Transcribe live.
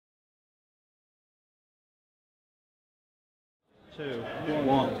2,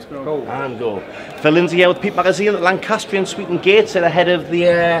 1, let's go. And go. Phil Lindsay here with Peep magazine at Lancastrian Sweeton Gates ahead of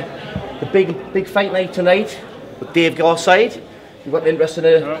the big fight night tonight with Dave Garside. We've got an interest in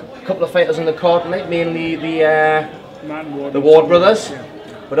a couple of fighters on the card tonight, mainly the Ward brothers. Yeah.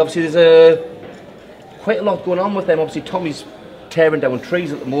 But obviously there's quite a lot going on with them. Obviously Tommy's tearing down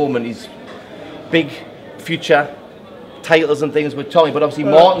trees at the moment. He's big future titles and things with Tommy, but obviously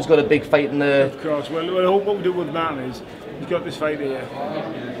Martin's got a big fight in the... Of course. Well, I hope what we do with Martin is he's got this fight here.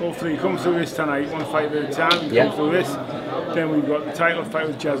 Hopefully he comes through this tonight, one fight at a time. He comes through this. Then we've got the title fight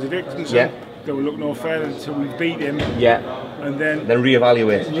with Jazzy Dickinson. Yeah. Then we'll look no further until we beat him. Yeah. And then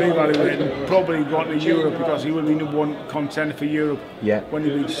reevaluate. And probably go on to Europe, because he will be #1 contender for Europe. Yeah. When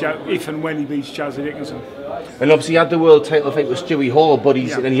he beats if and when he beats Jazzy Dickinson. And obviously he had the world title fight with Stewie Hall, but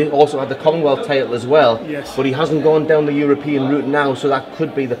and he also had the Commonwealth title as well. Yes. But he hasn't gone down the European route now, so that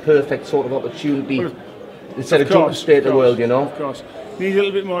could be the perfect sort of opportunity instead of jumping straight to the world, you know. Of course. Needs a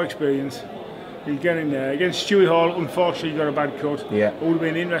little bit more experience. He'll get in there. Against Stewie Hall, unfortunately, he got a bad cut. Yeah. It would have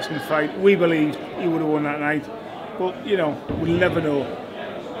been an interesting fight. We believe he would have won that night. But, you know, we'll never know.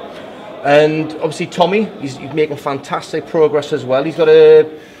 And obviously Tommy, he's making fantastic progress as well. He's got a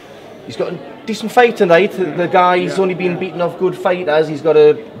decent fight tonight. The guy's only been beaten off good fighters. He's got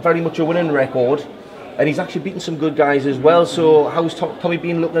very much a winning record. And he's actually beaten some good guys as well. So how's Tommy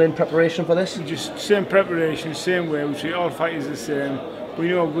been looking in preparation for this? Just same preparation, same way. We treat all fighters the same. We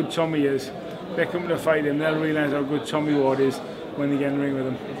know how good Tommy is. They come to fight him, they'll realise how good Tommy Ward is when they get in the ring with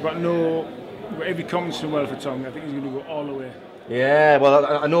him. We've got every confidence in the world for Tommy. I think he's going to go all the way. Yeah,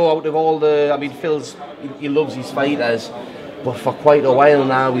 well, I know out of all the, I mean, he loves his fighters, but for quite a while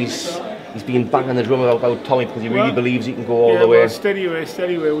now he's been banging the drum about Tommy, because he really believes he can go all the way. Well, steady way.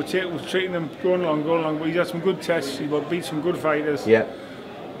 We're treating him going along. But he's had some good tests. He's beat some good fighters. Yeah.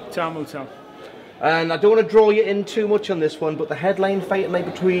 Time will tell. And I don't want to draw you in too much on this one, but the headline fight tonight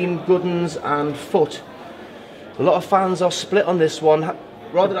between Goodens and Foot. A lot of fans are split on this one.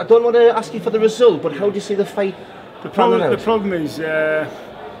 Rather, I don't want to ask you for the result, but how do you see the fight? The problem is early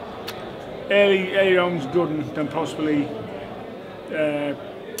rounds Gooden, then possibly the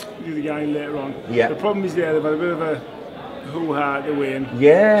other guy later on. Yeah. The problem is they've had a bit of a hoo-ha to win.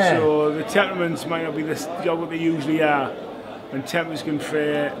 Yeah. So the temperaments might not be what they usually are. And tempers can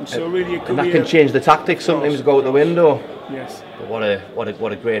fray, and so really it could that can change the tactics. Sometimes go out the window. Yes. But what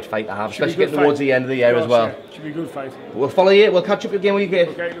a great fight to have, especially getting fight towards the end of the year as well. Yeah. Should be a good fight. We'll follow you. We'll catch up again when you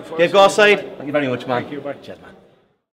get. Okay, Garside. Thank you very much, man. Thank you. Bye. Cheers, man.